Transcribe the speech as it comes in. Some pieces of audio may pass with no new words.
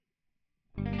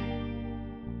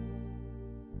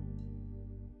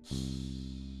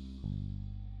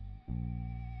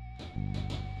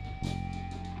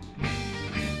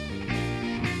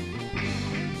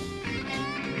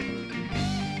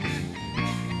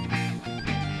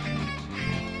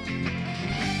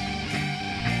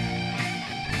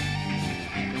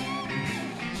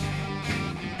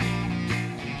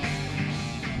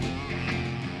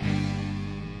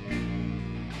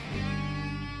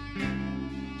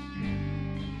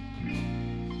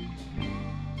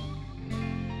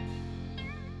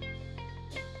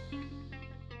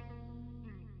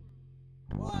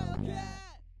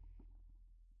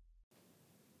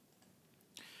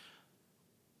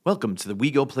Welcome to the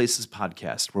We Go Places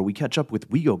podcast, where we catch up with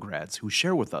WeGo grads who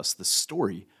share with us the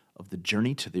story of the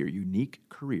journey to their unique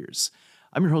careers.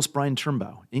 I'm your host, Brian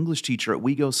Turnbow, English teacher at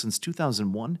WeGo since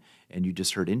 2001, and you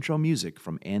just heard intro music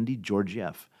from Andy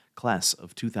Georgieff, class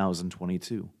of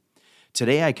 2022.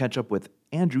 Today I catch up with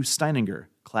Andrew Steininger,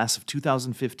 class of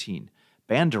 2015,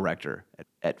 band director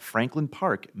at Franklin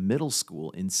Park Middle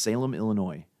School in Salem,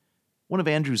 Illinois. One of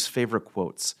Andrew's favorite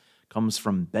quotes comes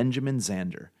from Benjamin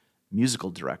Zander, musical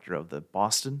director of the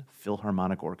Boston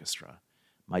Philharmonic Orchestra.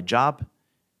 My job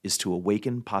is to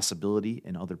awaken possibility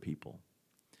in other people.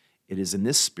 It is in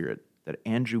this spirit that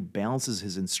Andrew balances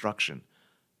his instruction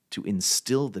to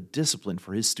instill the discipline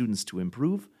for his students to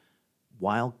improve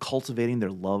while cultivating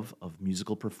their love of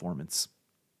musical performance.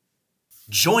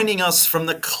 Joining us from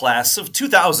the class of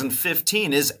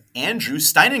 2015 is Andrew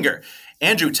Steininger.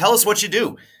 Andrew, tell us what you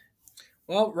do.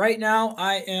 Well, right now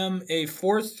I am a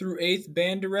 4th through 8th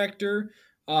band director,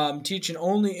 teaching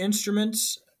only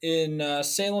instruments in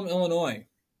Salem, Illinois.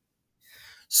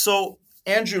 So,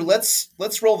 Andrew, let's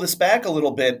roll this back a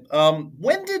little bit.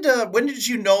 When did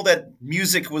you know that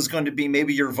music was going to be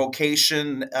maybe your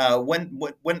vocation? When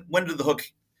did the hook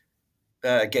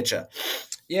get you?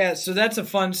 Yeah, so that's a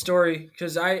fun story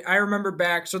because I remember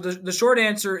back. So the short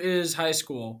answer is high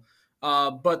school.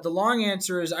 But the long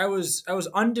answer is I was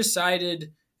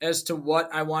undecided as to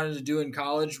what I wanted to do in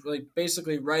college, like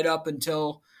basically right up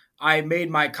until I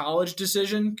made my college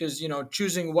decision, because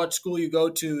choosing what school you go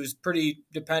to is pretty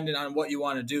dependent on what you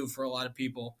want to do for a lot of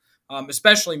people,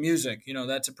 especially music.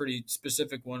 That's a pretty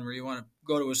specific one where you want to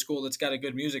go to a school that's got a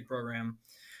good music program.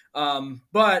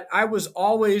 But I was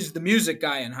always the music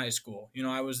guy in high school.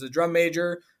 I was the drum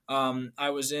major.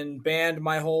 I was in band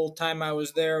my whole time I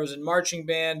was there. I was in marching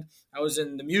band. I was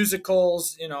in the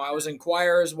musicals. I was in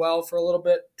choir as well for a little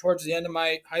bit towards the end of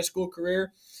my high school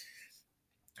career.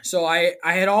 So I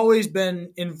had always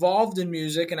been involved in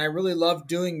music, and I really loved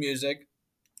doing music.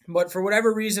 But for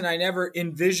whatever reason, I never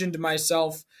envisioned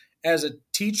myself as a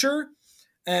teacher.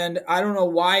 And I don't know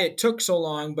why it took so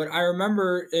long, but I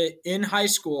remember in high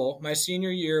school, my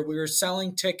senior year, we were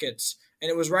selling tickets. And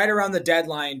it was right around the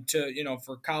deadline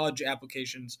for college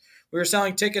applications. We were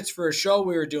selling tickets for a show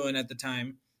we were doing at the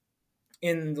time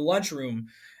in the lunchroom.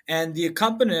 And the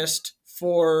accompanist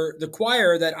for the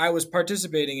choir that I was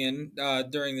participating in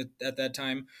at that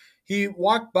time, he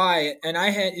walked by, and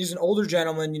he's an older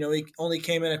gentleman. He only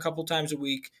came in a couple times a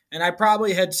week. And I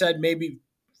probably had said maybe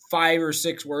 5 or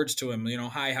 6 words to him,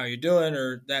 hi, how you doing,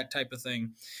 or that type of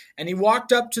thing. And he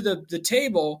walked up to the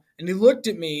table, and he looked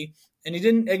at me, and he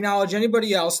didn't acknowledge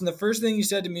anybody else. And the first thing he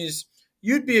said to me is,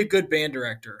 "You'd be a good band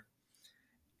director."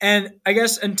 And I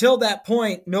guess until that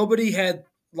point, nobody had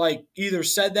either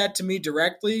said that to me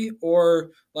directly,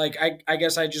 or I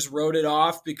guess I just wrote it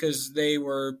off because they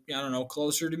were,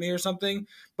 closer to me or something.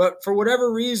 But for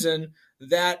whatever reason,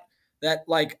 that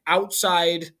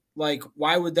outside,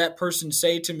 why would that person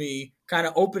say to me, kind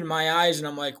of opened my eyes. And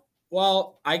I'm like,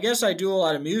 well, I guess I do a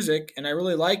lot of music and I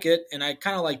really like it. And I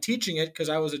kind of like teaching it because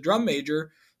I was a drum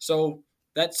major. So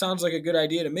that sounds like a good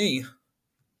idea to me.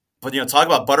 But, talk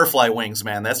about butterfly wings,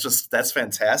 man. That's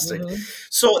fantastic. Mm-hmm.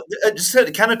 So just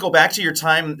to kind of go back to your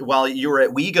time while you were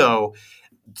at WeGo,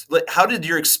 how did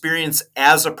your experience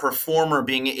as a performer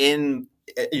being in,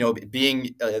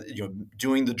 doing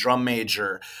the drum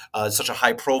major, such a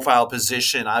high profile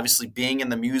position, obviously being in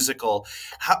the musical,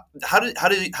 how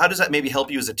does that maybe help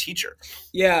you as a teacher?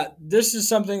 Yeah, this is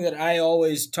something that I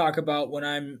always talk about when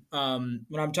I'm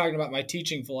talking about my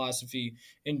teaching philosophy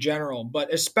in general,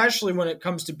 but especially when it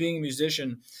comes to being a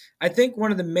musician. I think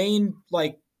one of the main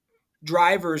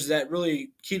drivers that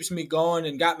really keeps me going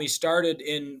and got me started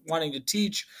in wanting to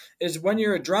teach is when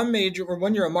you're a drum major or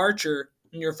when you're a marcher.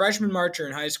 And you're a freshman marcher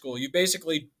in high school, you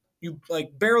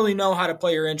barely know how to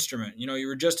play your instrument. You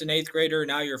were just an 8th grader,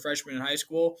 now you're a freshman in high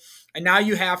school, and now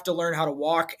you have to learn how to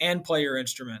walk and play your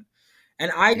instrument.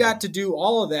 And I got to do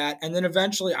all of that, and then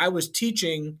eventually I was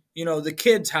teaching, the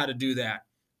kids how to do that.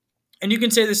 And you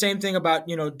can say the same thing about,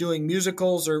 doing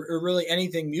musicals or really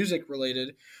anything music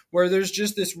related, where there's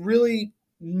just this really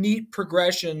neat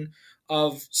progression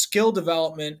of skill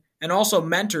development and also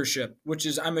mentorship, which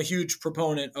is, I'm a huge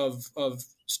proponent of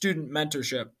student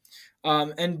mentorship.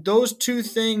 And those two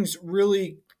things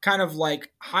really kind of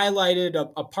like highlighted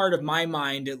a part of my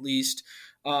mind, at least,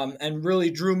 and really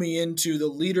drew me into the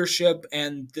leadership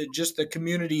and just the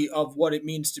community of what it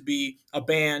means to be a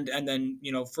band, and then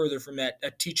further from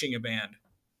that, teaching a band.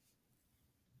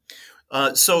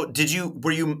 So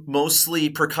were you mostly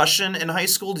percussion in high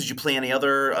school? Did you play any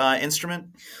other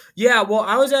instrument? Yeah, well,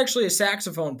 I was actually a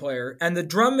saxophone player, and the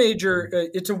drum major.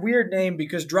 It's a weird name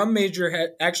because drum major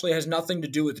actually has nothing to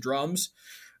do with drums.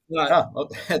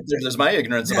 There's my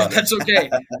ignorance about it. That's okay.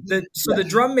 The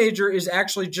drum major is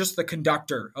actually just the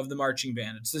conductor of the marching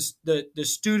band. It's the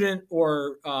student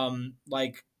or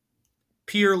like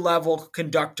peer level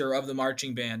conductor of the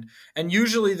marching band, and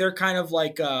usually they're kind of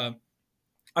like a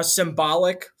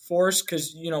symbolic force,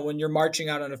 because when you're marching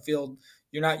out on a field,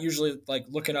 you're not usually like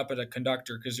looking up at a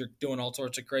conductor because you're doing all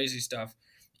sorts of crazy stuff.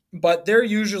 But they're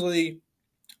usually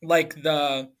like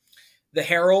the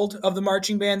herald of the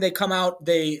marching band. They come out,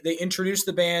 they introduce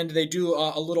the band, they do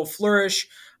a little flourish,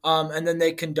 and then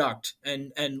they conduct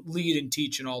and lead and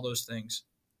teach and all those things.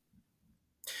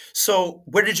 So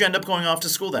where did you end up going off to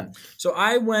school then? So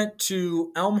I went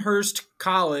to Elmhurst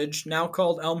College, now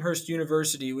called Elmhurst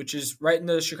University, which is right in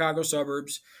the Chicago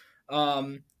suburbs.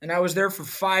 And I was there for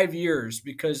 5 years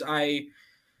because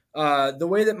the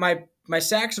way that my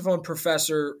saxophone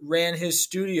professor ran his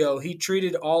studio, he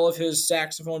treated all of his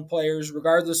saxophone players,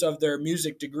 regardless of their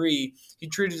music degree, he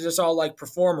treated us all like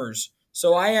performers.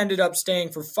 So I ended up staying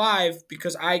for 5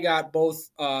 because I got both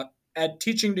a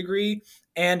teaching degree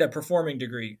and a performing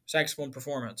degree, saxophone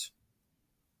performance.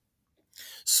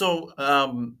 So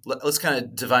let's kind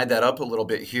of divide that up a little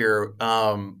bit here.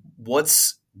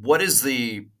 What is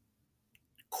the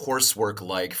coursework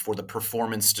like for the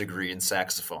performance degree in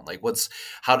saxophone? Like what's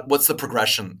the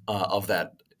progression of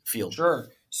that field? Sure.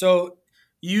 So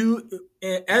you,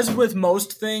 as with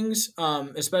most things,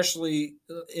 especially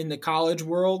in the college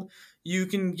world, you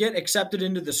can get accepted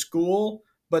into the school,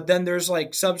 but then there's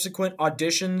like subsequent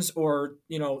auditions or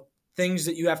things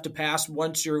that you have to pass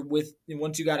once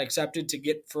you got accepted to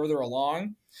get further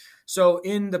along. So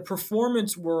in the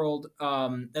performance world,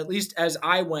 at least as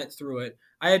I went through it,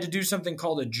 I had to do something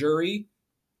called a jury,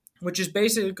 which is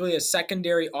basically a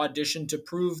secondary audition to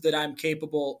prove that I'm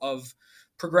capable of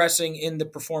progressing in the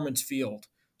performance field.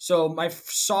 So my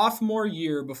sophomore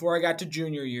year, before I got to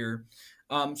junior year,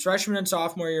 freshman and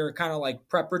sophomore year are kind of like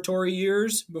preparatory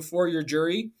years before your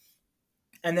jury.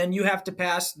 And then you have to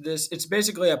pass this. It's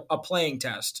basically a playing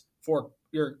test for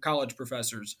your college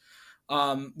professors,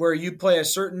 where you play a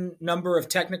certain number of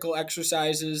technical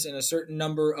exercises and a certain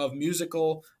number of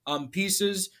musical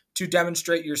pieces to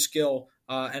demonstrate your skill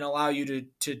and allow you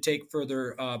to take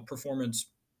further performance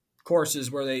courses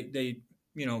where they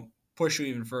push you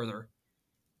even further.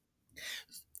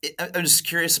 I'm just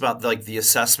curious about the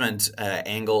assessment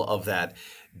angle of that.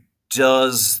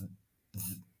 Does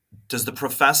the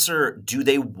professor, do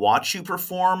they watch you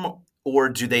perform, or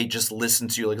do they just listen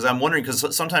to you? Because I'm wondering,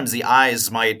 because sometimes the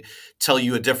eyes might tell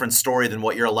you a different story than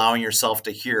what you're allowing yourself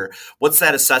to hear. What's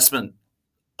that assessment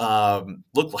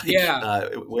look like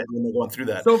when they're going through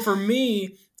that? So for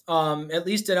me, at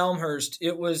least at Elmhurst,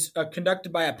 it was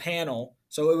conducted by a panel.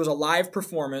 So it was a live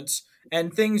performance,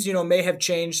 and things, may have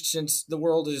changed since the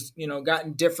world has,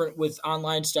 gotten different with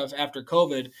online stuff after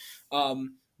COVID.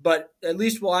 But at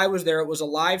least while I was there, it was a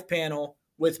live panel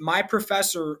with my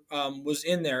professor was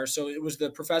in there. So it was the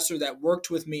professor that worked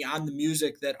with me on the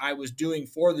music that I was doing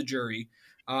for the jury.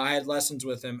 I had lessons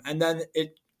with him. And then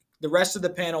the rest of the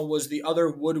panel was the other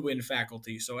woodwind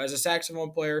faculty. So as a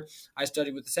saxophone player, I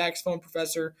studied with the saxophone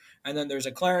professor, and then there's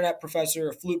a clarinet professor,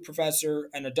 a flute professor,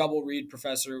 and a double reed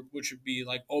professor, which would be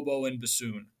like oboe and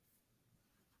bassoon.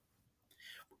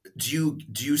 Do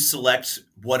you select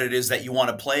what it is that you want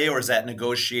to play, or is that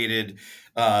negotiated,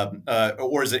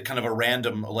 or is it kind of a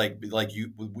random, like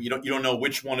you don't know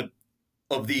which one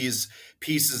of these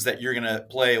pieces that you're going to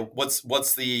play?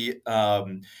 What's the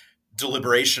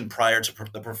deliberation prior to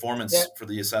the performance for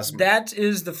the assessment? That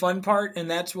is the fun part, and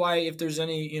that's why if there's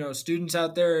any students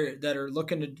out there that are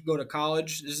looking to go to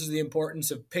college, this is the importance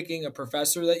of picking a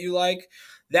professor that you like.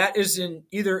 That is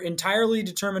either entirely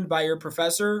determined by your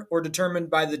professor or determined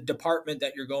by the department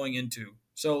that you're going into.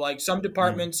 So like some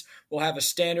departments will have a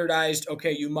standardized,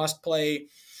 okay, you must play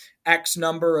X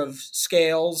number of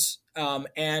scales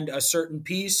and a certain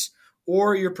piece,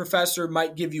 or your professor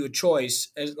might give you a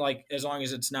choice as long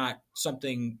as it's not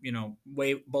something,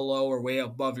 way below or way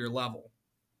above your level.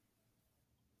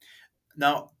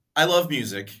 Now, I love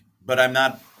music, but I'm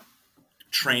not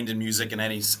trained in music in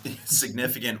any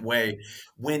significant way.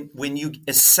 When you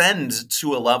ascend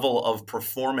to a level of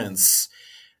performance,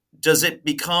 does it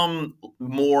become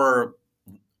more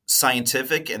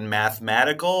scientific and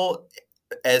mathematical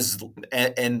as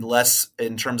and less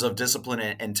in terms of discipline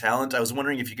and talent? I was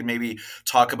wondering if you could maybe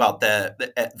talk about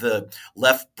the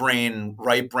left brain,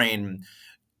 right brain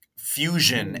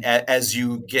fusion as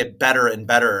you get better and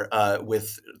better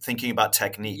with thinking about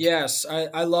technique. Yes,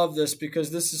 I love this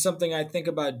because this is something I think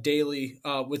about daily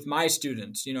with my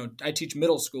students. I teach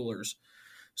middle schoolers.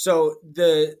 So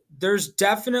there's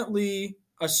definitely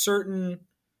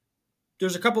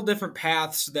there's a couple different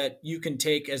paths that you can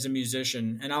take as a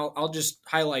musician, and I'll just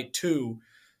highlight two.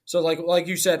 So like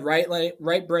you said, right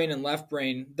brain and left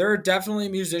brain. There are definitely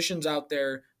musicians out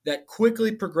there that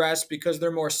quickly progress because they're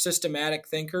more systematic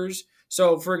thinkers.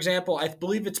 So for example, I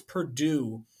believe it's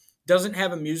Purdue doesn't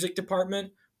have a music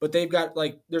department, but they've got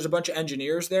there's a bunch of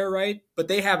engineers there, right? But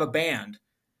they have a band,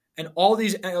 and all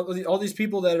these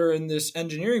people that are in this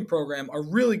engineering program are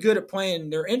really good at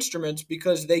playing their instruments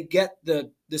because they get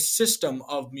the system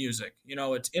of music.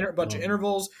 It's a bunch of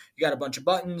intervals. You got a bunch of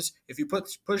buttons. If you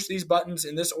push these buttons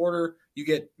in this order, you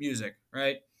get music,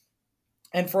 right?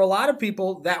 And for a lot of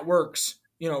people, that works,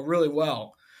 really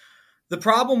well. The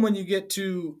problem when you get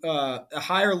to a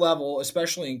higher level,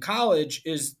 especially in college,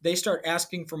 is they start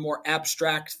asking for more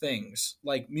abstract things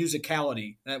like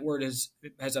musicality. That word has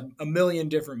a million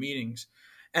different meanings.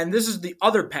 And this is the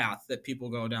other path that people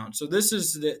go down. So this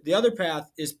is the other path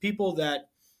is people that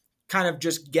kind of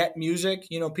just get music,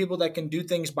 people that can do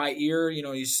things by ear.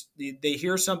 They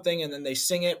hear something and then they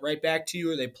sing it right back to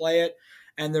you, or they play it,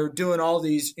 and they're doing all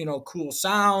these, cool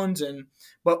sounds.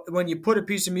 But when you put a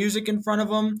piece of music in front of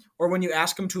them, or when you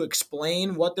ask them to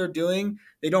explain what they're doing,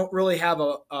 they don't really have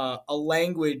a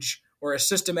language or a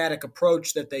systematic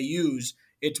approach that they use.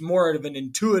 It's more of an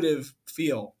intuitive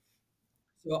feel.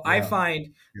 So I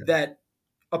find that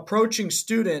approaching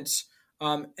students,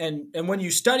 and when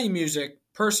you study music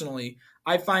personally,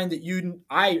 I find that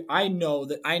I know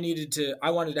that I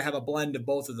wanted to have a blend of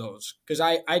both of those, because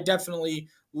I definitely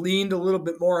leaned a little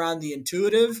bit more on the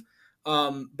intuitive,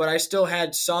 but I still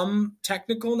had some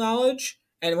technical knowledge.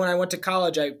 And when I went to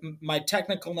college, my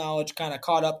technical knowledge kind of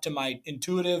caught up to my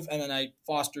intuitive, and then I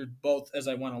fostered both as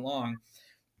I went along.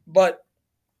 But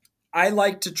I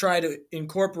like to try to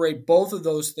incorporate both of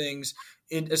those things,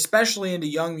 especially into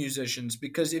young musicians,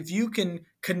 because if you can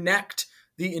connect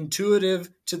the intuitive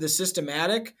to the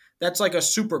systematic, that's like a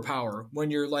superpower when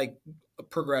you're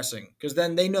progressing, because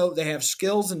then they know they have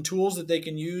skills and tools that they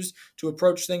can use to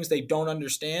approach things they don't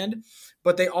understand,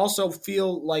 but they also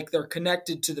feel like they're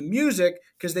connected to the music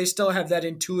because they still have that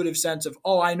intuitive sense of,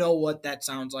 oh, I know what that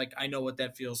sounds like, I know what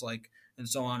that feels like, and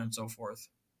so on and so forth.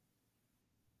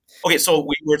 Okay, so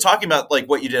we were talking about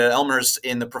what you did at Elmhurst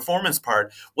in the performance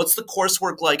part. What's the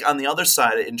coursework like on the other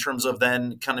side in terms of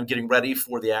then kind of getting ready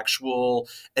for the actual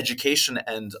education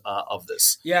end of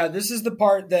this? Yeah, this is the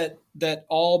part that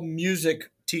all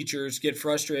music teachers get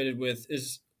frustrated with,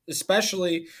 is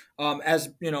especially as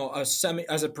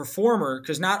as a performer,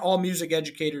 because not all music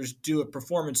educators do a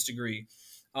performance degree.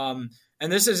 And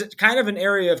this is kind of an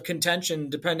area of contention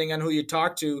depending on who you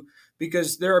talk to,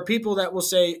 because there are people that will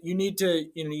say you need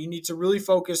to really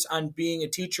focus on being a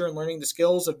teacher and learning the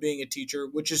skills of being a teacher,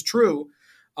 which is true.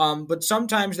 But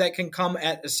sometimes that can come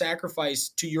at a sacrifice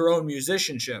to your own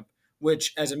musicianship,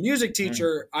 which as a music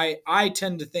teacher, I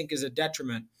tend to think is a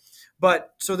detriment.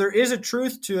 But so there is a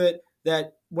truth to it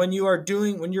that when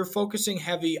you're focusing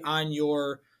heavy on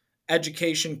your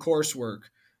education coursework,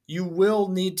 you will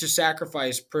need to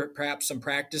sacrifice perhaps some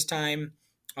practice time.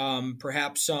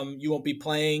 Perhaps you won't be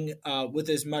playing with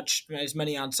as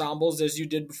many ensembles as you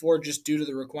did before, just due to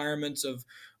the requirements of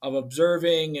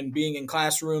observing and being in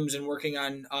classrooms and working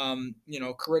on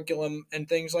curriculum and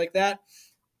things like that.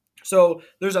 So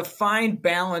there's a fine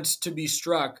balance to be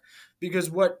struck, because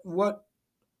what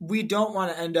we don't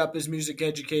want to end up as music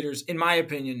educators, in my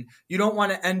opinion, you don't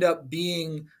want to end up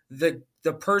being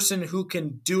the person who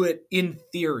can do it in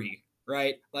theory,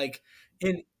 right? Like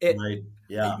Right.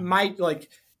 Yeah. it might,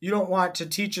 you don't want to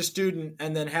teach a student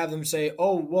and then have them say,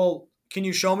 "Oh, well, can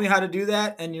you show me how to do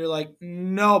that?" And you're like,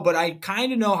 "No, but I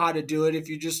kind of know how to do it if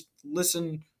you just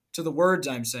listen to the words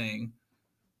I'm saying."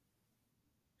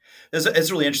 It's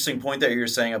a really interesting point that you're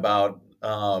saying about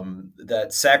that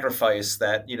sacrifice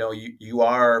that you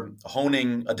are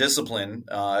honing a discipline,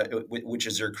 which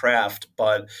is your craft,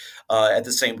 but at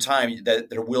the same time that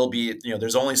there will be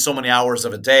there's only so many hours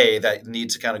of a day that need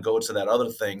to kind of go to that other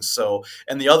thing. So,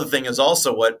 and the other thing is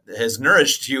also what has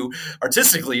nourished you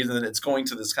artistically, and then it's going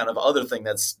to this kind of other thing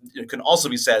that's can also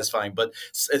be satisfying, but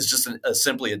it's just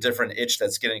simply a different itch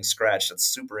that's getting scratched. That's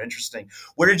super interesting.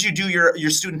 Where did you do your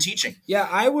student teaching? Yeah,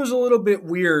 I was a little bit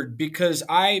weird because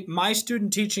my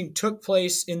student teaching took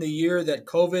place in the year that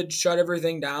COVID shut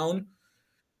everything down.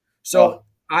 So Oh,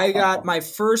 I got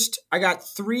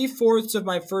 3/4 of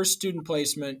my first student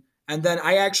placement, and then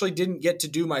I actually didn't get to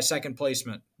do my second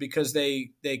placement because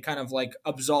they kind of like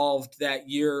absolved that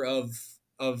year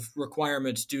of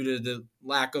requirements due to the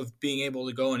lack of being able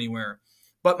to go anywhere.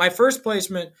 But my first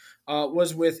placement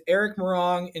was with Eric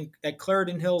Morong at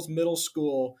Clarendon Hills Middle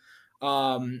School.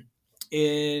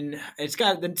 It's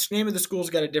got the name of the school's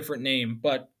got a different name,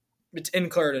 but it's in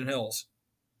Clarendon Hills.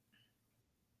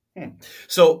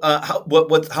 So,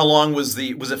 how long was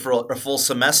it for a full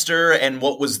semester, and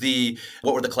what were the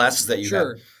classes that you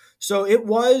Sure. had? So it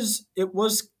was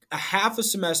a half a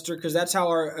semester because that's how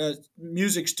our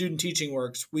music student teaching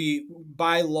works. We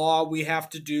by law we have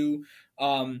to do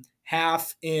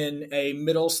half in a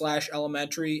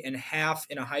middle/elementary and half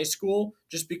in a high school,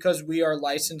 just because we are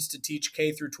licensed to teach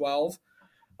K through 12.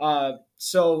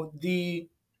 So the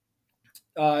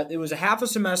it was a half a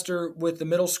semester with the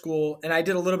middle school, and I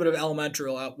did a little bit of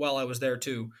elementary while I was there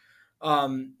too.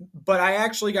 But I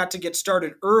actually got to get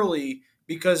started early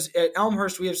because at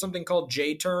Elmhurst we have something called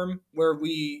J term, where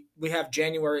we have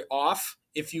January off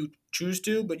if you choose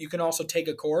to, but you can also take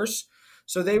a course.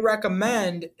 So they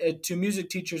recommend to music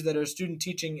teachers that are student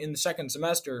teaching in the second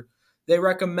semester, they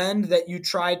recommend that you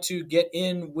try to get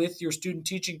in with your student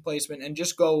teaching placement and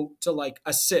just go to like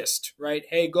assist, right?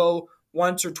 Hey, go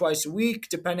once or twice a week,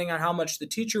 depending on how much the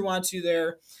teacher wants you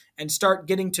there, and start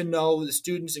getting to know the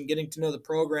students and getting to know the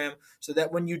program so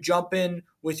that when you jump in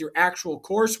with your actual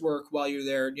coursework while you're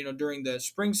there, during the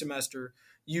spring semester,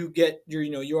 you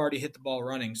already hit the ball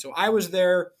running. So I was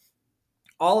there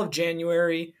all of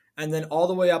January and then all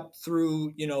the way up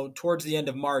through, towards the end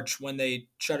of March when they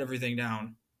shut everything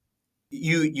down.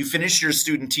 You finished your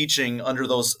student teaching under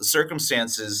those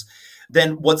circumstances.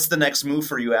 Then what's the next move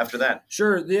for you after that?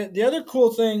 Sure. The other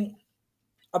cool thing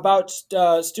about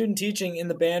student teaching in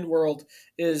the band world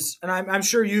is, and I'm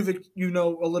sure you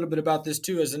know a little bit about this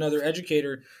too as another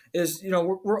educator, is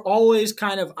we're always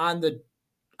kind of on the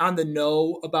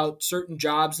know about certain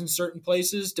jobs in certain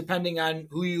places, depending on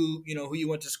who you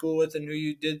went to school with and who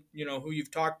you did who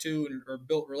you've talked to or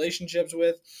built relationships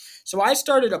with. So I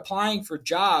started applying for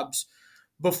jobs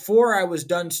before I was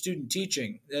done student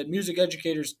teaching. Music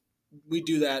educators, we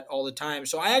do that all the time.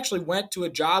 So I actually went to a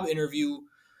job interview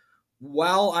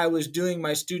while I was doing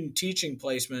my student teaching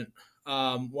placement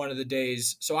one of the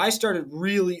days. So I started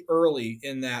really early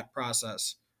in that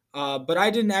process. But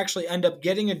I didn't actually end up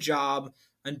getting a job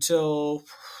until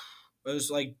it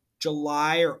was like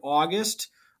July or August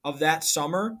of that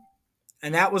summer.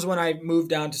 And that was when I moved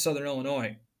down to Southern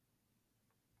Illinois.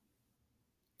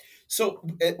 So,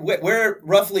 where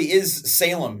roughly is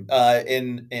Salem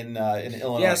in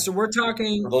Illinois? Yeah, so we're For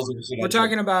those of us who don't know.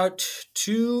 talking about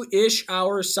 2-ish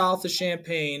hours south of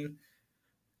Champaign,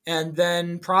 and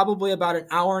then probably about an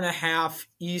hour and a half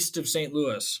east of St.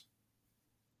 Louis.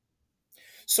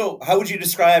 So, how would you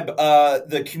describe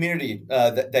the community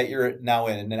that you're now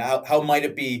in, and how might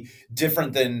it be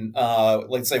different than,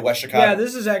 let's say, West Chicago? Yeah,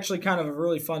 this is actually kind of a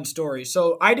really fun story.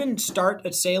 So I didn't start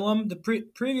at Salem. The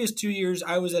previous 2 years,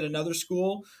 I was at another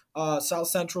school, South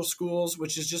Central Schools,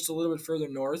 which is just a little bit further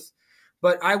north.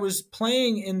 But I was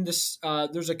playing in this.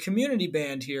 There's a community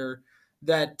band here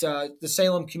that the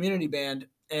Salem Community Band,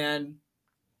 and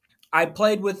I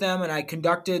played with them and I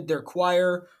conducted their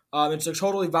choir. It's a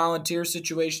totally volunteer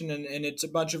situation, and it's a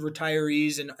bunch of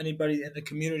retirees and anybody in the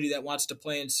community that wants to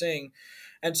play and sing.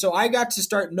 And so I got to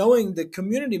start knowing the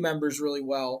community members really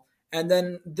well. And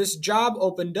then this job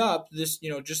opened up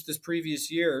just this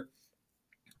previous year.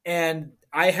 And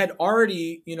I had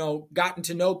already, gotten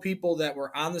to know people that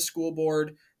were on the school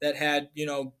board that had,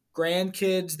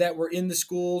 grandkids that were in the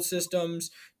school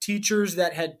systems, teachers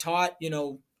that had taught,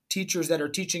 teachers that are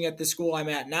teaching at the school I'm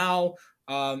at now.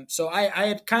 So I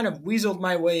had kind of weaseled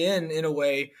my way in a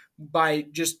way by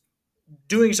just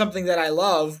doing something that I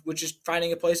love, which is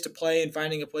finding a place to play and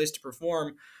finding a place to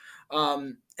perform.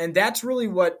 And that's really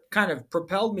what kind of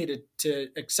propelled me to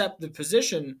accept the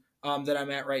position that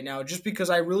I'm at right now, just because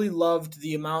I really loved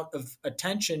the amount of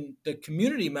attention the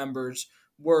community members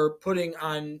were putting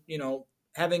on,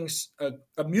 having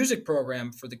a music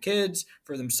program for the kids,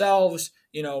 for themselves,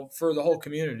 for the whole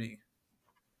community.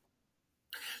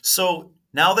 So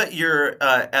now that you're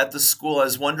at the school, I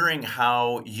was wondering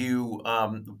how you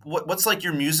what's like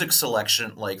your music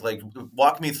selection like? Like,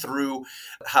 walk me through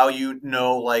how you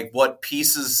know like what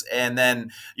pieces, and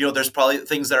then there's probably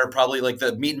things that are probably like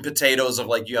the meat and potatoes of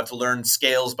like you have to learn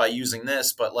scales by using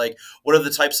this, but like what are the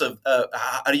types of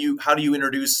how do you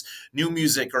introduce new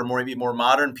music or maybe more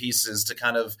modern pieces to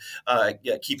kind of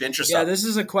keep interest Yeah, up? this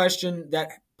is a question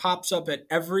that pops up at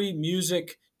every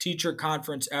music teacher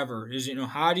conference ever is,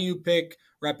 how do you pick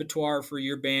repertoire for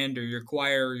your band or your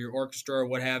choir or your orchestra or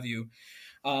what have you?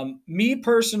 Me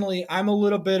personally, I'm a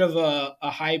little bit of a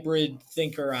hybrid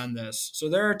thinker on this. So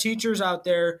there are teachers out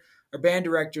there or band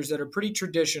directors that are pretty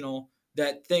traditional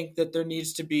that think that there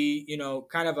needs to be,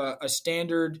 kind of a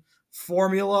standard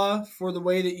formula for the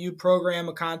way that you program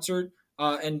a concert.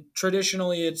 And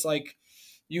traditionally, it's like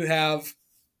you have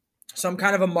some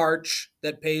kind of a march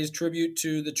that pays tribute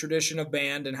to the tradition of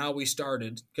band and how we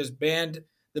started, because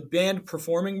the band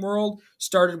performing world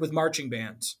started with marching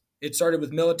bands. It started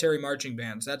with military marching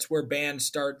bands. That's where bands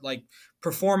start, like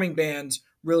performing bands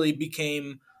really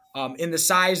became, in the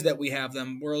size that we have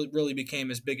them, really became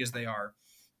as big as they are.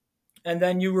 And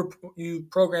then you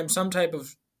program some type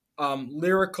of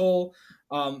lyrical,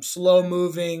 slow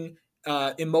moving,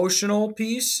 emotional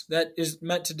piece that is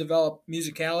meant to develop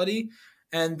musicality.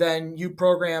 And then you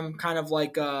program kind of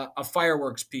like a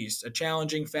fireworks piece, a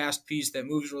challenging, fast piece that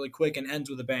moves really quick and ends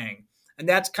with a bang. And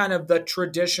that's kind of the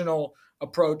traditional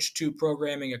approach to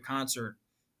programming a concert.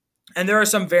 And there are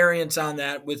some variants on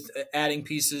that with adding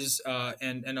pieces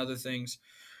and other things.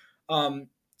 Um,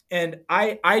 and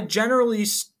I generally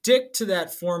stick to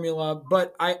that formula,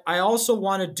 but I also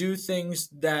want to do things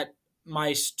that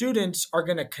my students are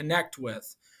going to connect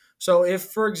with. So if,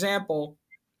 for example,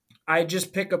 I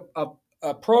just pick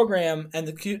a program and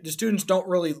the students don't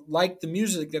really like the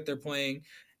music that they're playing,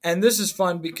 and this is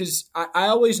fun because I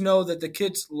always know that the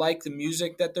kids like the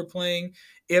music that they're playing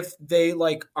if they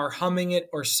like are humming it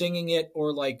or singing it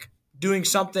or like doing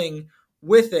something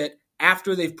with it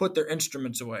after they've put their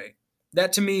instruments away.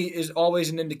 That to me is always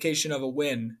an indication of a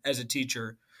win as a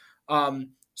teacher.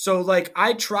 So like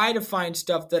I try to find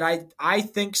stuff that I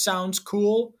think sounds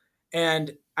cool,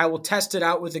 and I will test it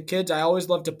out with the kids. I always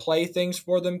love to play things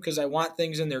for them because I want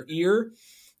things in their ear.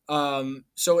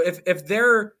 So if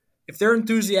they're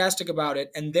enthusiastic about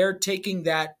it and they're taking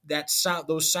that sound,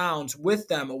 those sounds with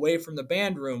them away from the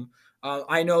band room,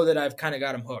 I know that I've kind of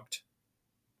got them hooked.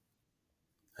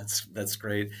 That's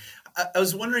great. I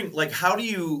was wondering, like,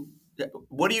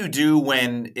 what do you do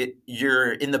when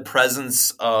you're in the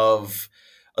presence of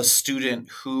a student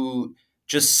who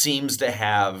just seems to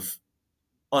have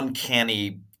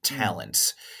uncanny Mm.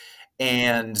 talent,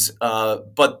 and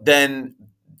but then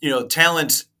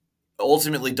talent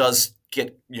ultimately does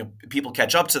get people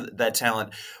catch up to that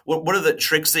talent. What are the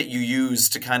tricks that you use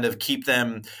to kind of keep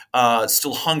them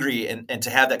still hungry and to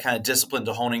have that kind of discipline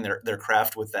to honing their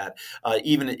craft with that,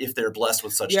 even if they're blessed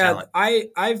with such Yeah, talent?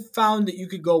 I've found that you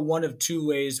could go one of two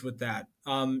ways with that.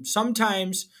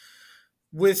 Sometimes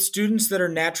with students that are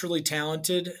naturally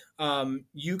talented,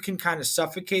 you can kind of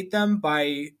suffocate them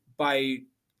by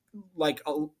like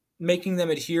making them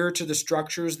adhere to the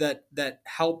structures that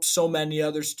help so many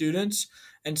other students.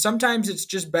 And sometimes it's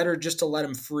just better just to let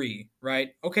them free,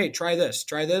 right? Okay, try this,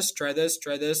 try this, try this,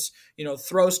 try this.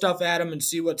 Throw stuff at them and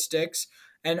see what sticks.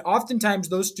 And oftentimes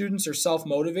those students are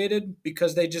self-motivated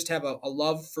because they just have a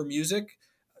love for music,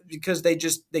 because they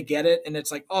get it, and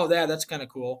it's like, oh yeah, that's kind of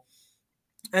cool.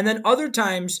 And then other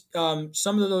times,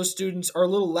 some of those students are a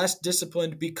little less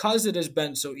disciplined because it has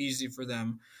been so easy for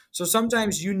them. So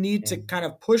sometimes you need to kind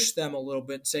of push them a little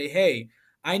bit, say, hey,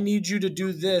 I need you to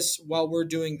do this while we're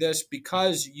doing this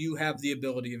because you have the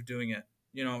ability of doing it.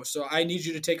 So I need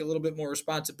you to take a little bit more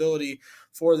responsibility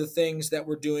for the things that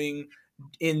we're doing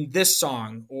in this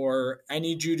song, or I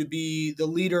need you to be the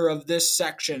leader of this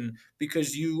section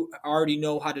because you already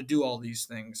know how to do all these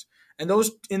things. And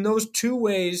in those two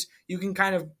ways, you can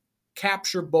kind of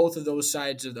capture both of those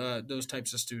sides of those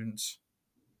types of students.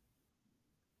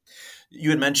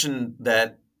 You had mentioned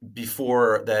that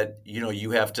before, that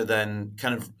you have to then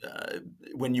kind of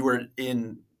when you were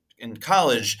in in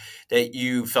college that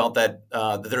you felt that,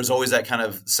 that there's always that kind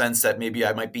of sense that maybe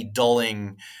I might be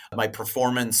dulling my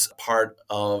performance part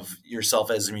of yourself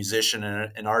as a musician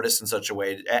and an artist in such a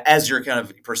way as you're kind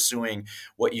of pursuing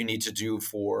what you need to do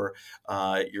for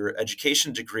your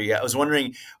education degree. I was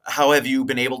wondering, how have you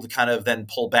been able to kind of then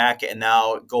pull back and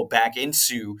now go back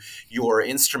into your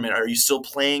instrument? Are you still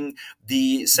playing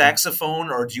the saxophone,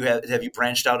 or have you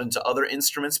branched out into other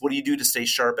instruments? What do you do to stay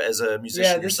sharp as a musician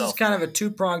Yeah, this yourself? is kind of a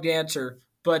two-pronged answer.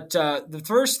 But the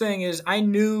first thing is I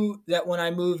knew that when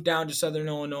I moved down to Southern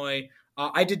Illinois,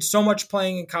 I did so much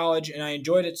playing in college and I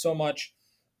enjoyed it so much.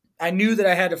 I knew that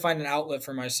I had to find an outlet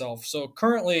for myself. So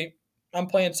currently, I'm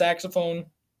playing saxophone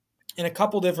in a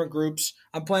couple different groups.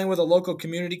 I'm playing with a local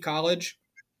community college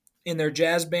in their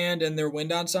jazz band and their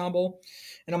wind ensemble.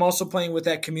 And I'm also playing with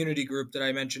that community group that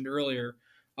I mentioned earlier.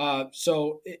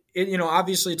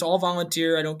 Obviously it's all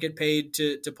volunteer. I don't get paid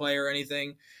to play or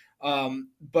anything.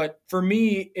 But for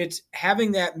me, it's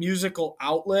having that musical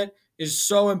outlet is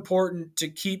so important to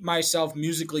keep myself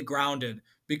musically grounded,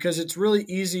 because it's really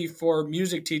easy for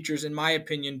music teachers, in my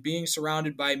opinion, being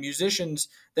surrounded by musicians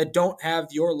that don't have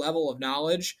your level of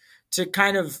knowledge, to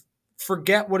kind of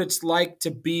forget what it's like to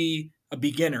be a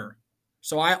beginner.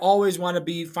 So I always want to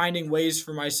be finding ways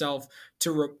for myself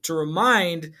to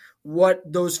remind what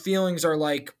those feelings are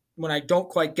like when I don't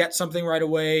quite get something right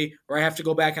away, or I have to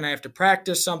go back and I have to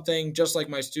practice something just like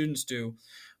my students do.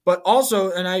 But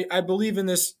also, and I believe in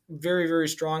this very, very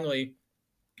strongly,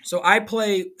 so I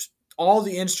play all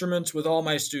the instruments with all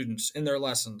my students in their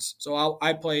lessons. So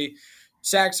I play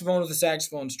saxophone with the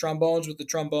saxophones, trombones with the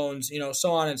trombones,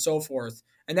 so on and so forth.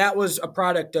 And that was a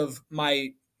product of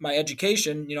my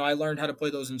education. I learned how to play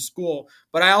those in school,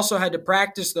 but I also had to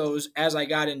practice those as I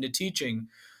got into teaching.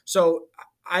 So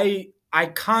I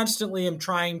constantly am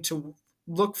trying to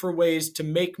look for ways to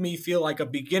make me feel like a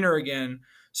beginner again,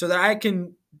 so that I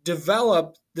can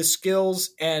develop the skills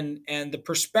and the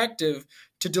perspective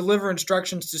to deliver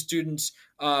instructions to students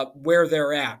where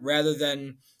they're at, rather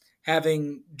than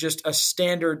having just a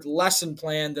standard lesson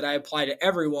plan that I apply to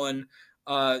everyone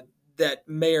that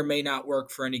may or may not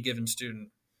work for any given student.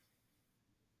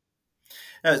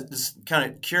 I was just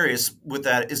kind of curious with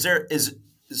that.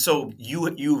 So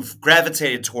you've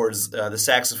gravitated towards the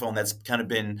saxophone. That's kind of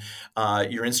been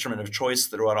your instrument of choice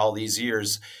throughout all these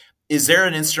years. Is there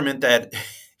an instrument that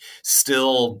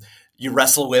still you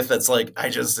wrestle with that's like,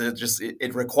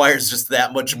 it requires just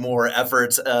that much more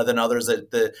effort than others,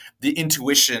 that the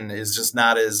intuition is just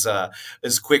not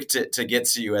as quick to get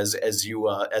to you as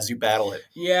you battle it?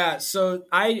 Yeah, so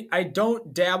I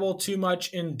don't dabble too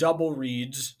much in double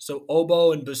reeds, so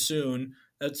oboe and bassoon.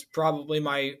 That's probably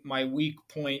my weak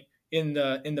point in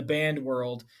the band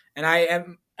world, and I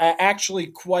am actually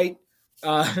quite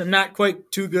not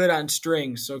quite too good on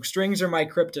strings. So strings are my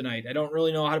kryptonite. I don't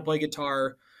really know how to play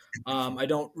guitar. I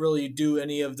don't really do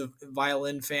any of the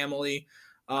violin family.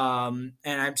 And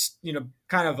I'm,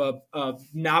 kind of a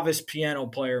novice piano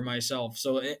player myself.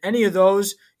 So any of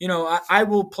those, I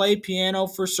will play piano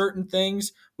for certain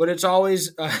things, but it's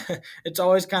always, it's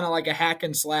always kind of like a hack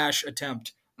and slash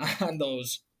attempt on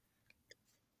those.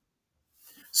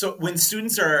 So when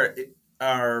students are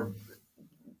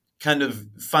kind of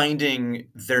finding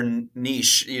their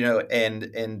niche,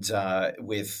 and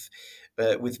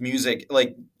with music,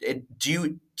 like,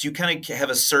 do you kind of have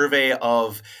a survey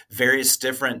of various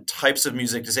different types of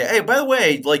music to say, hey, by the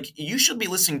way, like, you should be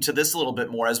listening to this a little bit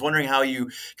more? I was wondering how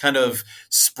you kind of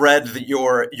spread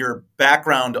your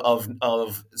background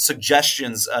of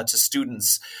suggestions to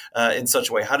students in such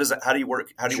a way. How do you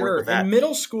work? How do you work Sure. with that? In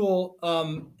middle school,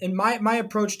 in my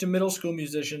approach to middle school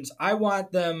musicians, I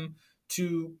want them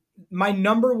to. My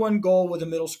number one goal with a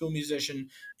middle school musician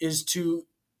is to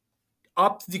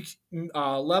up the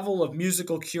level of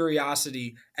musical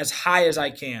curiosity as high as I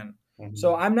can.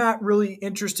 So I'm not really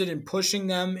interested in pushing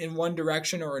them in one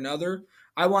direction or another.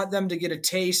 I want them to get a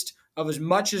taste of as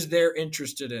much as they're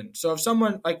interested in. So if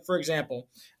someone, like, for example,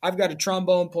 I've got a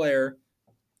trombone player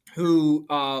who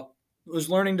was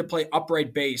learning to play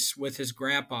upright bass with his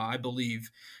grandpa, I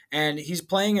believe, and he's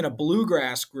playing in a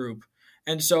bluegrass group.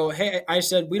 And so, hey, I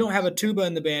said, we don't have a tuba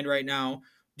in the band right now.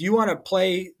 Do you want to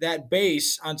play that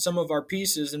bass on some of our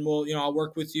pieces? And I'll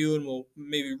work with you and we'll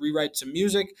maybe rewrite some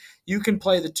music. You can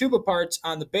play the tuba parts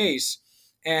on the bass.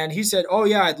 And he said, oh,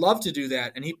 yeah, I'd love to do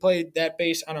that. And he played that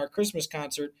bass on our Christmas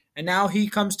concert. And now he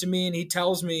comes to me and he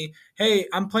tells me, hey,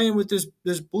 I'm playing with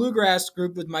this bluegrass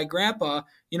group with my grandpa.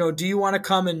 Do you want to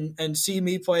come and see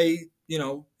me play,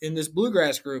 in this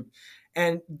bluegrass group?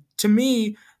 And to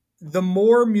me, the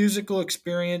more musical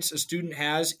experience a student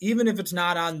has, even if it's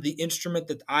not on the instrument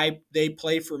that they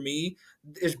play for me,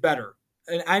 is better.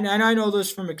 and I know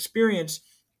this from experience,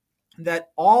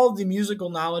 that all of the musical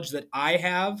knowledge that I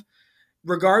have,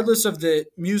 regardless of the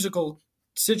musical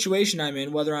situation I'm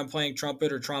in, whether I'm playing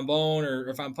trumpet or trombone or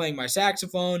if I'm playing my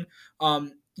saxophone,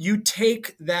 you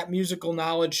take that musical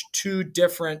knowledge to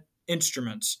different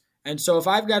instruments. And so if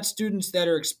I've got students that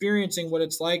are experiencing what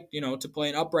it's like, to play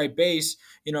an upright bass,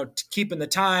 keeping the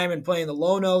time and playing the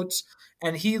low notes,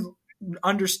 and he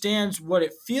understands what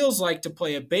it feels like to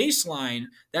play a bass line,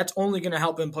 that's only going to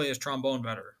help him play his trombone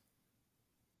better.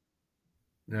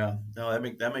 Yeah, no,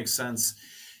 that makes sense.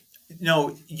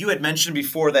 You had mentioned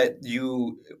before that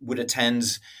you would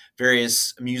attend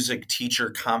various music teacher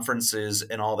conferences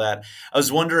and all that. I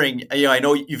was wondering, I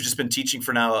know you've just been teaching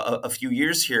for now a few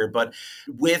years here, but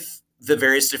with the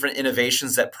various different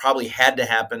innovations that probably had to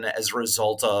happen as a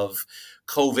result of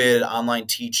COVID, online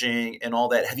teaching, and all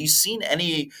that, have you seen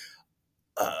any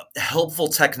helpful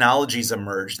technologies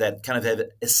emerge that kind of have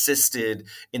assisted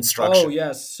Oh, instruction?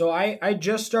 yes. So I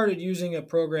just started using a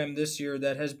program this year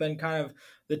that has been kind of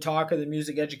the talk of the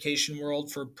music education world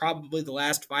for probably the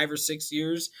last 5 or 6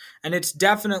 years. And it's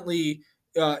definitely,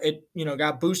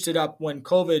 got boosted up when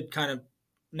COVID kind of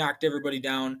knocked everybody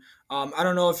down. I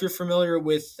don't know if you're familiar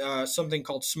with something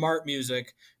called Smart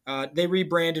Music. They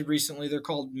rebranded recently. They're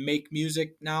called Make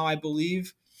Music now, I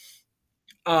believe.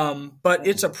 But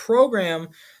it's a program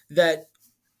that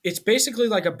it's basically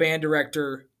like a band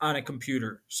director on a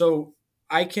computer. So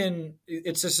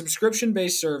it's a subscription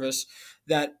based service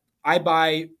that I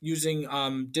buy using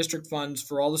district funds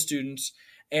for all the students.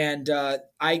 And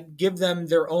I give them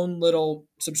their own little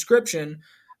subscription.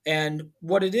 And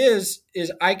what it is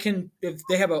if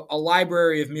they have a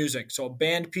library of music, so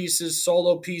band pieces,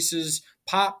 solo pieces,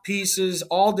 pop pieces,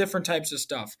 all different types of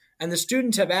stuff. And the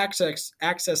students have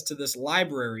access to this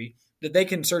library that they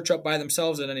can search up by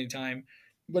themselves at any time.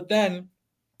 But then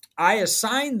I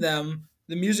assign them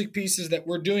the music pieces that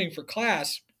we're doing for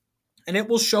class, and it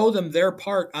will show them their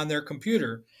part on their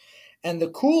computer. And the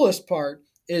coolest part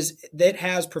is that it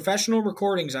has professional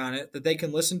recordings on it that they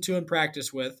can listen to and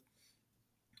practice with.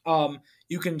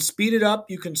 You can speed it up,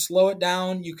 you can slow it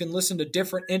down, you can listen to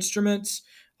different instruments.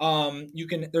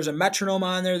 There's a metronome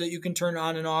on there that you can turn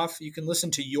on and off. You can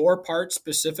listen to your part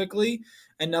specifically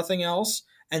and nothing else.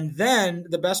 And then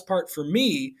the best part for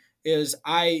me is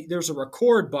there's a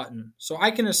record button. So I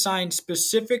can assign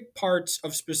specific parts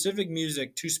of specific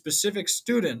music to specific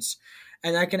students,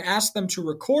 and I can ask them to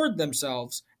record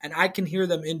themselves, and I can hear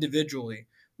them individually,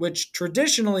 which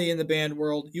traditionally in the band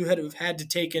world, you have had to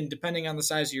take in, depending on the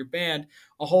size of your band,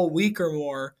 a whole week or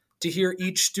more to hear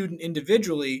each student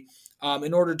individually,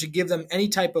 in order to give them any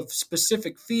type of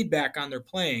specific feedback on their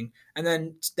playing. And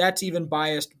then that's even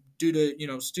biased due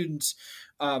to students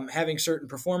having certain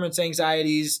performance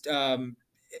anxieties,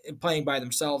 playing by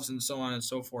themselves, and so on and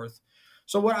so forth.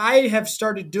 So what I have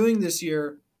started doing this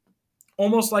year,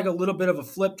 almost like a little bit of a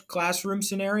flipped classroom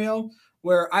scenario,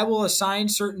 where I will assign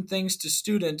certain things to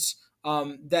students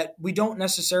that we don't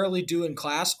necessarily do in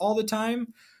class all the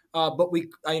time. But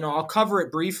I'll cover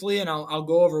it briefly, and I'll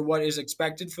go over what is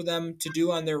expected for them to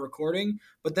do on their recording.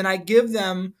 But then I give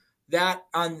them that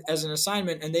on as an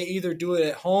assignment, and they either do it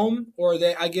at home or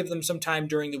I give them some time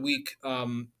during the week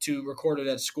to record it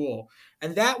at school.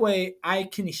 And that way, I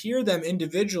can hear them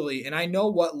individually, and I know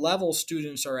what level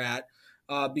students are at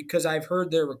because I've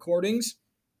heard their recordings,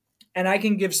 and I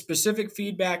can give specific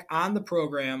feedback on the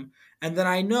program. And then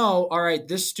I know, all right,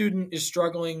 this student is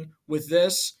struggling with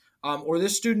this, or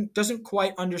this student doesn't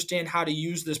quite understand how to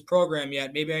use this program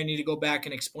yet. Maybe I need to go back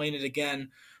and explain it again.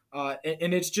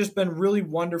 And it's just been really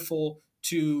wonderful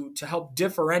to help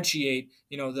differentiate,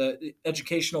 the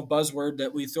educational buzzword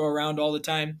that we throw around all the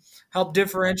time, help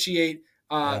differentiate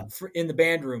Yeah. in the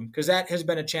band room, because that has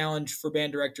been a challenge for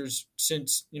band directors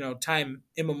since time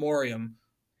immemorial.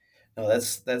 No,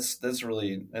 that's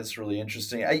really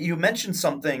interesting. You mentioned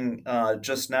something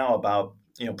just now about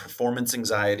performance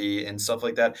anxiety and stuff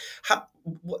like that.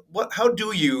 How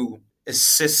do you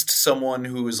assist someone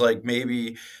who is like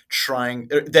maybe trying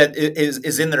that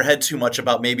is in their head too much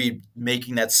about maybe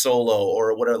making that solo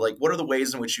or whatever? Like, what are the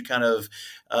ways in which you kind of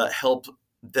help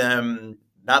them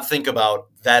not think about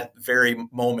that very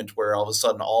moment where all of a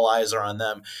sudden all eyes are on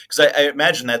them? Because I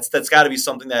imagine that's got to be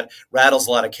something that rattles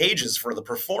a lot of cages for the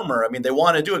performer. I mean, they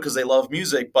want to do it because they love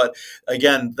music, but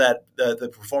again, that the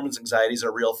performance anxiety is a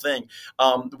real thing.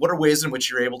 What are ways in which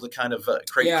you're able to kind of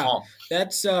create Yeah, calm?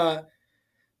 that's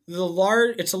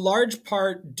it's a large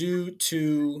part due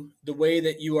to the way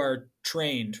that you are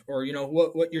trained, or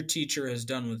what your teacher has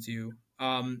done with you.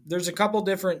 There's a couple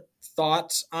different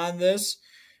thoughts on this.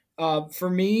 For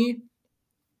me,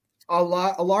 a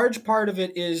large part of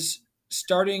it is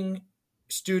starting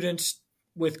students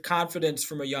with confidence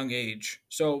from a young age.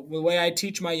 So the way I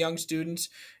teach my young students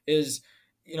is,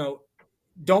 you know,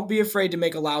 don't be afraid to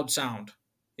make a loud sound.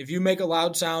 If you make a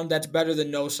loud sound, that's better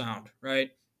than no sound,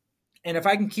 right? And if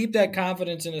I can keep that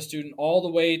confidence in a student all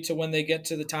the way to when they get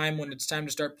to the time when it's time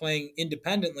to start playing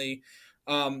independently,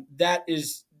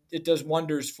 it does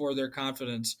wonders for their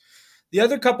confidence. The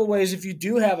other couple ways, if you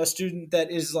do have a student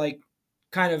that is like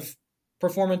kind of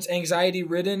performance anxiety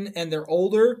ridden and they're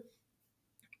older,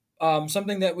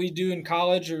 something that we do in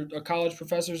college or college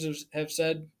professors have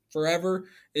said forever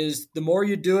is the more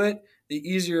you do it, the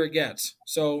easier it gets.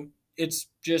 So it's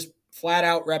just flat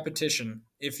out repetition.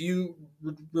 If you,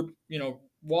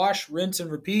 wash, rinse,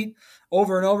 and repeat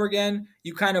over and over again,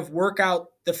 you kind of work out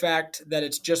the fact that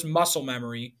it's just muscle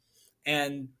memory.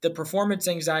 And the performance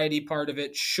anxiety part of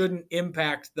it shouldn't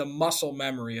impact the muscle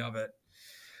memory of it.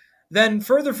 Then,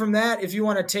 further from that, if you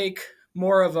want to take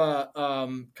more of a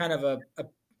kind of a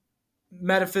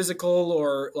metaphysical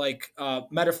or like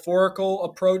metaphorical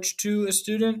approach to a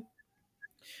student,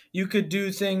 you could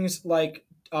do things like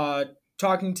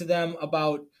talking to them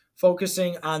about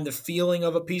focusing on the feeling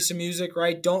of a piece of music,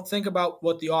 right? Don't think about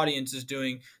what the audience is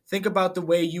doing. Think about the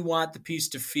way you want the piece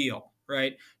to feel,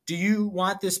 right? Do you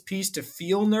want this piece to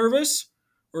feel nervous,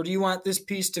 or do you want this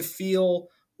piece to feel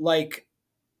like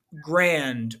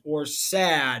grand or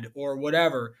sad or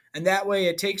whatever? And that way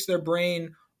it takes their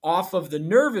brain off of the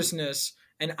nervousness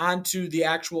and onto the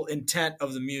actual intent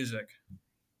of the music.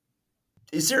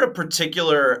 Is there a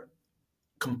particular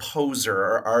composer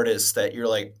or artist that you're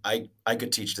like, I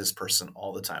could teach this person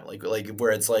all the time, like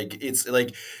where it's like it's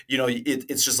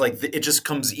just like it just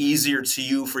comes easier to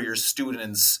you for your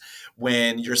students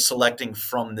when you're selecting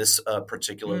from this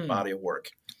particular body of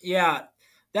work? Yeah,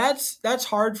 that's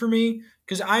hard for me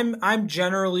because I'm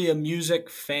generally a music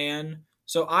fan.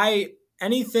 So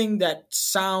anything that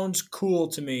sounds cool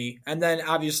to me and then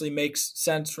obviously makes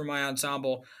sense for my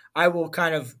ensemble, I will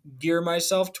kind of gear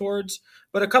myself towards.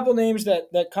 But a couple names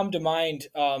that come to mind,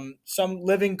 some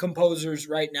living composers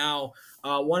right now.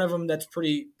 One of them that's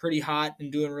pretty hot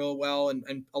and doing real well,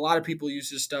 and a lot of people use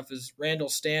his stuff is Randall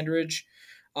Standridge.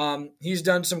 He's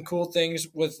done some cool things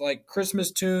with like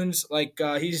Christmas tunes. Like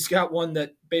he's got one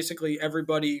that basically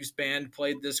everybody's band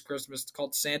played this Christmas. It's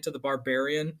called Santa the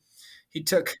Barbarian. He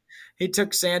took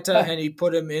Santa and he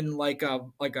put him in like a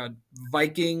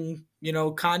Viking,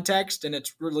 context, and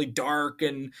it's really dark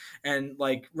and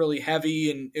like really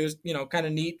heavy, and it was kind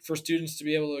of neat for students to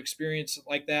be able to experience it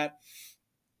like that.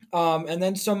 And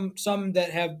then some that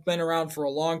have been around for a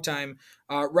long time.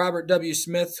 Robert W.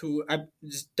 Smith, who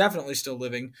is definitely still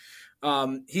living,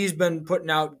 he's been putting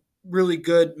out really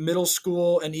good middle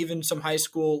school and even some high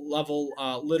school level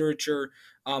literature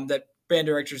that band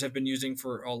directors have been using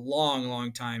for a long,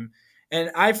 long time.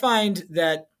 And I find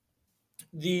that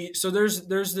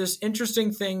there's this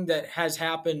interesting thing that has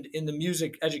happened in the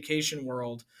music education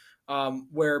world,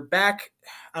 where back,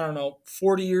 I don't know,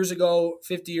 40 years ago,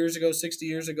 50 years ago, 60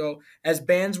 years ago, as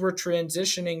bands were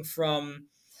transitioning from,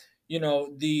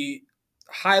 the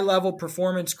high level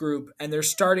performance group, and they're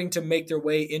starting to make their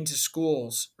way into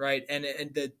schools, right? And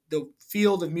the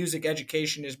field of music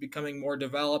education is becoming more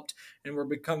developed, and we're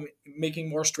making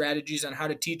more strategies on how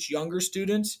to teach younger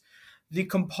students. The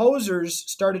composers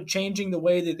started changing the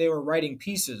way that they were writing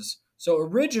pieces. So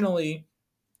originally,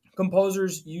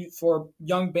 composers for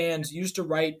young bands used to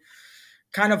write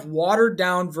kind of watered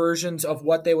down versions of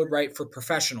what they would write for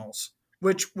professionals,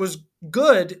 which was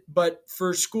good, but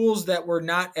for schools that were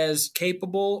not as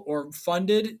capable or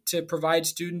funded to provide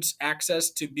students access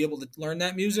to be able to learn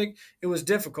that music, it was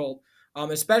difficult,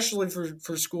 especially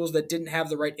for schools that didn't have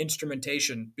the right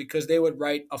instrumentation, because they would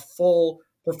write a full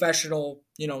professional,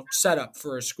 setup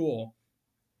for a school,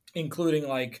 including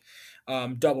like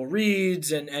double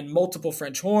reeds and multiple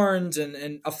French horns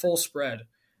and a full spread.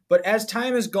 But as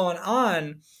time has gone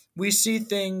on, we see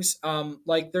things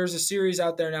like there's a series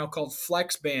out there now called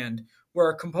Flex Band,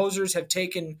 where composers have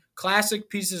taken classic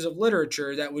pieces of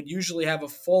literature that would usually have a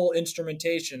full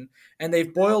instrumentation, and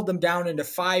they've boiled them down into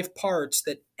 5 parts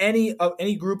that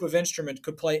any group of instruments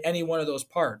could play any one of those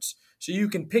parts. So you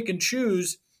can pick and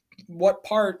choose what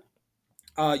part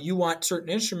you want certain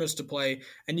instruments to play,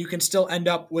 and you can still end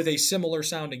up with a similar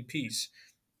sounding piece.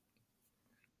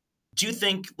 Do you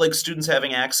think like students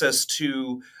having access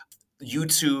to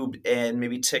YouTube and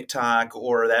maybe TikTok,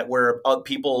 or that where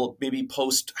people maybe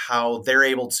post how they're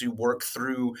able to work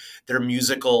through their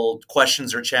musical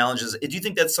questions or challenges. Do you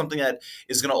think that's something that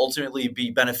is going to ultimately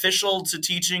be beneficial to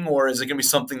teaching, or is it going to be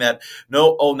something that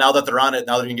no, oh, now that they're on it,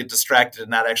 now they're going to get distracted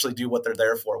and not actually do what they're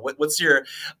there for? What's your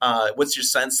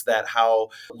sense that how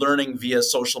learning via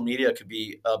social media could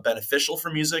be beneficial for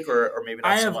music, or maybe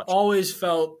not I so have much? always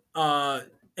felt,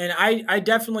 and I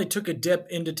definitely took a dip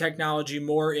into technology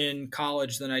more in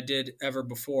college than I did ever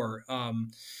before.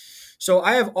 So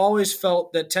I have always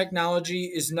felt that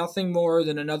technology is nothing more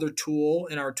than another tool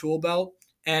in our tool belt.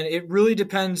 And it really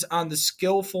depends on the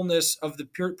skillfulness of the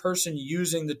person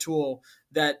using the tool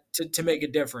to make a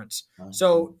difference.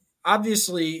 So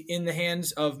obviously, in the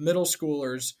hands of middle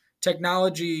schoolers,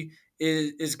 technology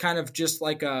is kind of just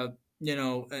like an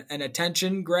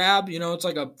attention grab. It's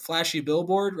like a flashy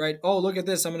billboard, right? Oh, look at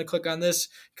this, I'm going to click on this,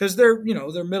 because they're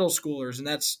middle schoolers, and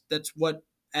that's what,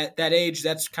 at that age,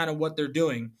 that's kind of what they're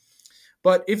doing.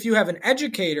 But if you have an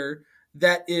educator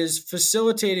that is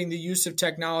facilitating the use of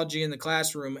technology in the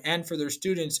classroom and for their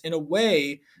students in a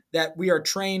way that we are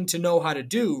trained to know how to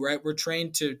do, right? We're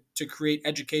trained to create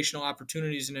educational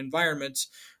opportunities and environments.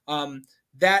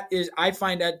 That is, I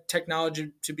find that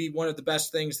technology to be one of the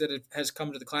best things that has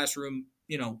come to the classroom,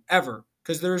 ever.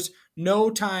 Because there's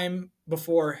no time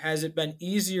before has it been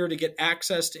easier to get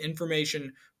access to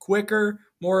information quicker,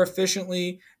 more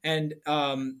efficiently, and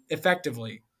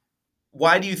effectively.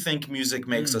 Why do you think music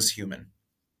makes Mm. us human?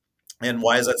 And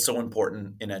why is that so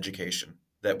important in education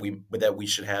that we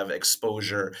should have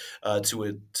exposure to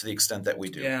it to the extent that we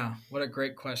do? Yeah, what a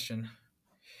great question.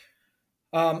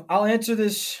 I'll answer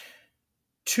this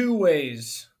two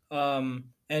ways.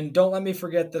 And don't let me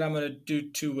forget that I'm going to do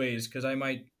two ways, because I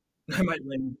might I might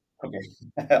win. Okay,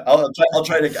 I'll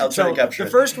try to So capture the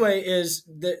it. first way is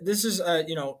that this is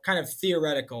kind of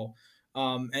theoretical,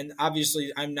 and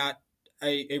obviously I'm not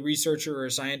a researcher or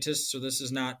a scientist, so this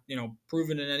is not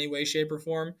proven in any way, shape, or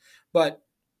form. But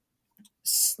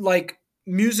like,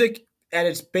 music at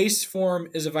its base form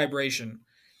is a vibration,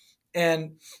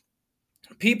 and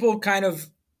people kind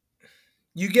of,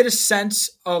 you get a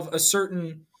sense of a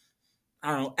certain,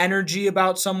 I don't know, energy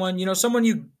about someone. Someone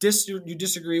you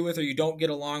disagree with, or you don't get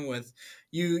along with.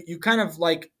 You kind of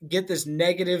like get this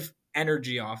negative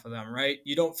energy off of them, right?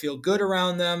 You don't feel good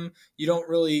around them. You don't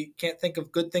really, can't think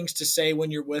of good things to say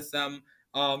when you're with them.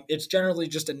 It's generally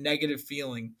just a negative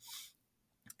feeling.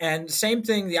 And same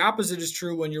thing, the opposite is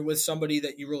true when you're with somebody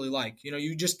that you really like.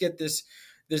 You just get this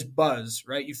buzz,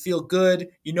 right? You feel good.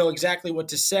 You know exactly what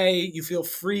to say. You feel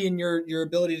free in your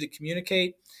ability to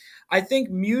communicate. I think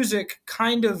music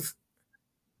kind of,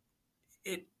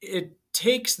 it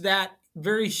takes that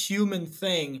very human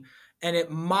thing, and it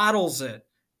models it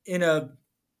in a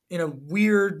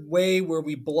weird way, where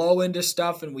we blow into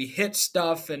stuff and we hit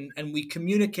stuff, and we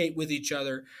communicate with each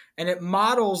other, and it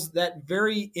models that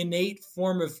very innate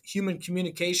form of human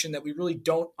communication that we really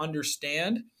don't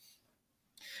understand.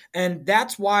 And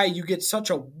that's why you get such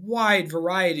a wide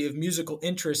variety of musical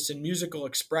interests and musical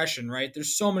expression, right?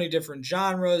 There's so many different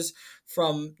genres,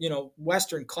 from,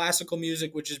 Western classical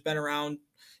music, which has been around,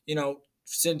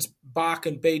 since Bach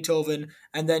and Beethoven.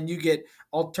 And then you get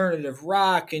alternative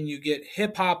rock, and you get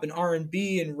hip hop and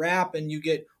R&B and rap, and you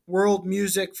get world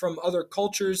music from other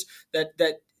cultures that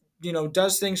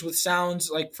does things with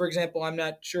sounds. Like, for example, I'm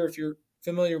not sure if you're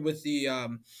familiar with the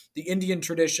Indian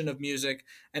tradition of music,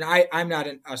 and I'm not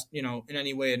in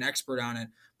any way an expert on it,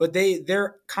 but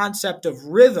their concept of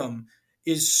rhythm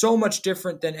is so much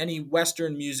different than any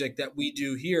Western music that we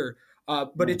do here.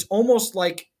 But it's almost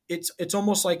like it's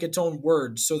almost like its own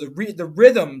words. So the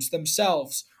rhythms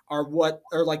themselves are what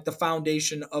are like the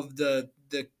foundation of the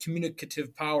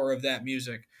communicative power of that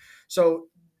music. So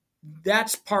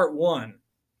that's part one.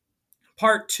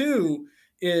 Part two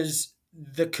is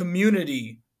the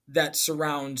community that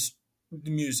surrounds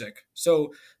the music.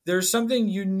 So there's something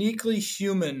uniquely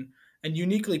human and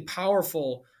uniquely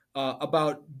powerful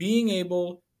about being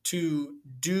able to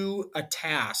do a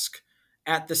task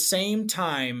at the same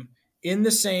time, in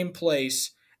the same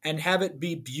place, and have it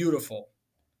be beautiful.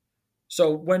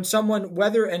 So when someone,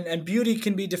 whether, and beauty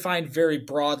can be defined very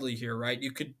broadly here, right?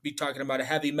 You could be talking about a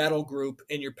heavy metal group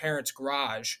in your parents'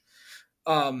 garage,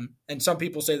 and some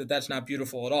people say that that's not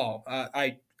beautiful at all.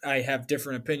 I have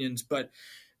different opinions, but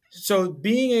so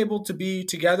being able to be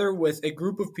together with a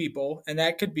group of people, and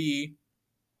that could be,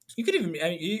 you could even, I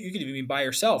mean, you could even be by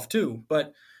yourself too.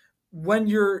 But when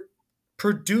you're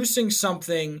producing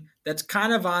something that's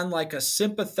kind of on like a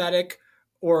sympathetic,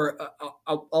 or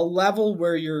a level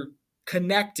where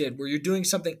connected, where you're doing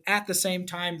something at the same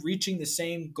time, reaching the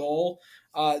same goal.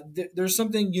 There's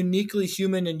something uniquely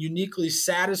human and uniquely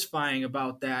satisfying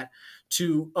about that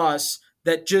to us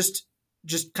that just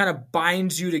kind of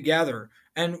binds you together.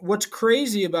 And what's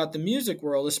crazy about the music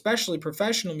world, especially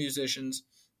professional musicians,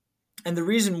 and the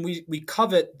reason we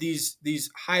covet these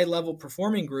high level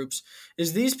performing groups,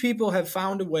 is these people have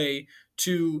found a way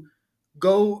to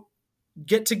go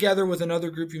get together with another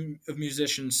group of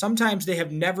musicians, sometimes they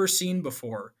have never seen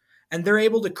before, and they're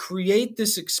able to create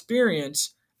this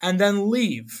experience and then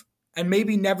leave and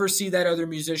maybe never see that other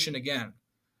musician again.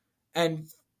 And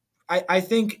I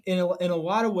think in a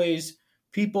lot of ways,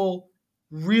 people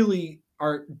really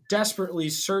are desperately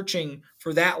searching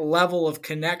for that level of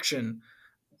connection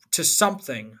to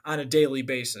something on a daily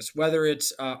basis, whether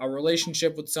it's a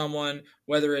relationship with someone,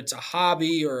 whether it's a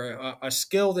hobby or a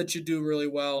skill that you do really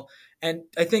well. And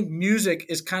I think music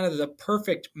is kind of the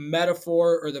perfect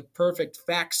metaphor or the perfect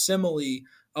facsimile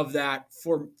of that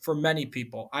for many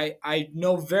people. I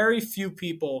know very few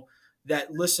people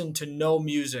that listen to no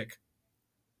music.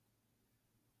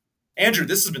 Andrew,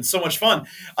 this has been so much fun.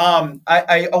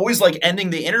 I always like ending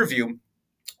the interview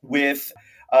with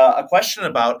a question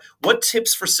about what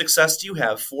tips for success do you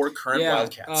have for current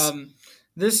Wildcats?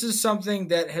 This is something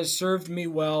that has served me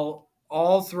well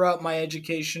all throughout my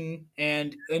education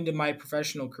and into my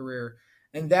professional career.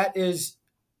 And that is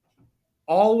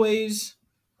always,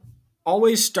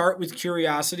 always start with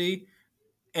curiosity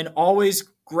and always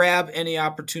grab any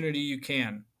opportunity you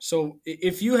can. So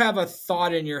if you have a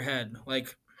thought in your head,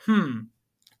 like,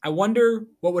 I wonder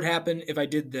what would happen if I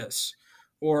did this,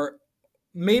 or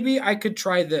maybe I could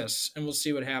try this and we'll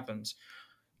see what happens.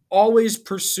 Always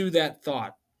pursue that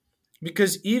thought,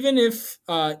 because even if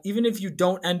you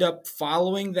don't end up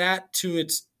following that to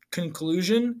its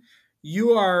conclusion,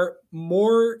 you are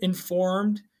more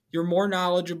informed, you're more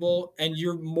knowledgeable, and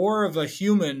you're more of a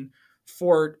human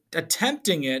for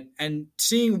attempting it and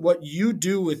seeing what you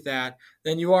do with that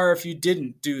than you are if you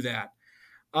didn't do that.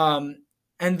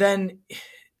 And then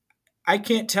I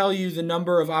can't tell you the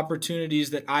number of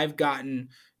opportunities that I've gotten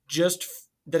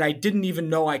that I didn't even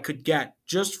know I could get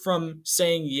just from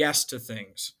saying yes to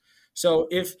things. So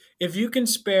if you can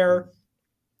spare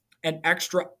an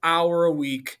extra hour a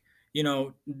week,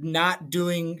 not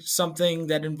doing something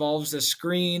that involves a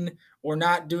screen or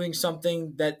not doing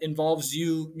something that involves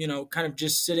you, kind of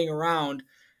just sitting around,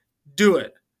 do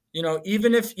it.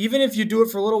 Even if you do it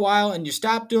for a little while and you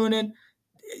stop doing it,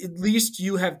 at least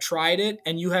you have tried it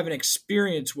and you have an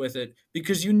experience with it,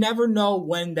 because you never know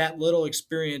when that little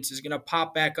experience is going to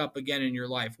pop back up again in your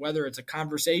life, whether it's a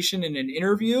conversation in an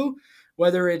interview,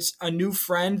 whether it's a new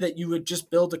friend that you would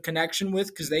just build a connection with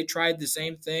because they tried the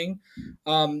same thing.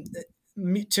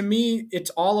 To me,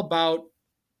 it's all about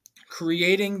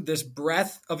creating this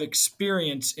breadth of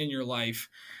experience in your life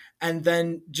and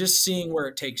then just seeing where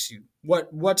it takes you.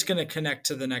 What's going to connect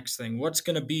to the next thing? What's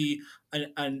going to be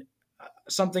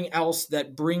something else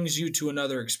that brings you to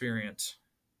another experience?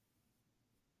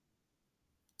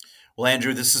 Well,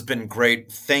 Andrew, this has been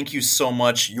great. Thank you so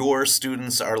much. Your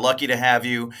students are lucky to have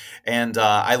you, and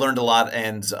I learned a lot.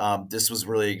 And this was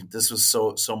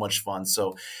so much fun.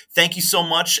 So, thank you so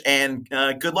much, and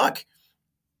good luck.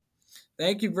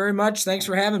 Thank you very much. Thanks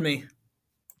for having me.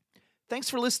 Thanks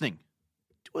for listening.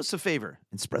 Do us a favor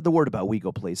and spread the word about We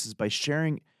Go Places by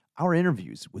sharing our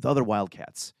interviews with other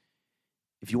Wildcats.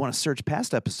 If you want to search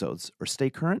past episodes or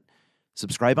stay current,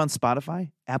 subscribe on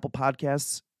Spotify, Apple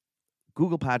Podcasts,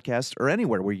 Google Podcasts, or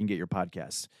anywhere where you can get your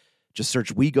podcasts. Just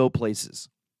search We Go Places.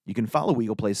 You can follow We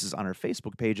Go Places on our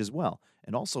Facebook page as well,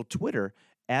 and also Twitter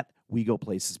at We Go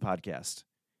Places Podcast.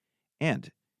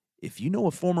 And if you know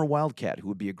a former Wildcat who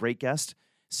would be a great guest,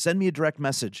 send me a direct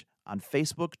message on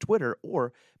Facebook, Twitter,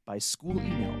 or by school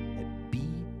email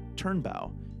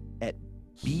at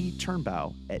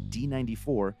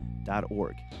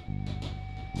bturnbow@d94.org.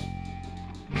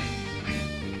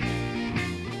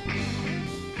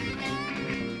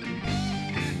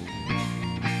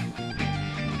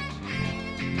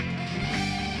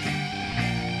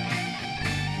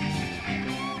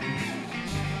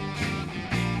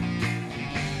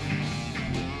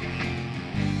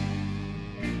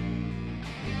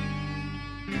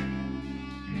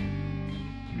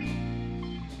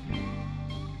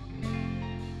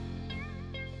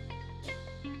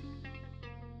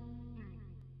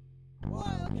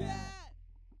 Wildcat!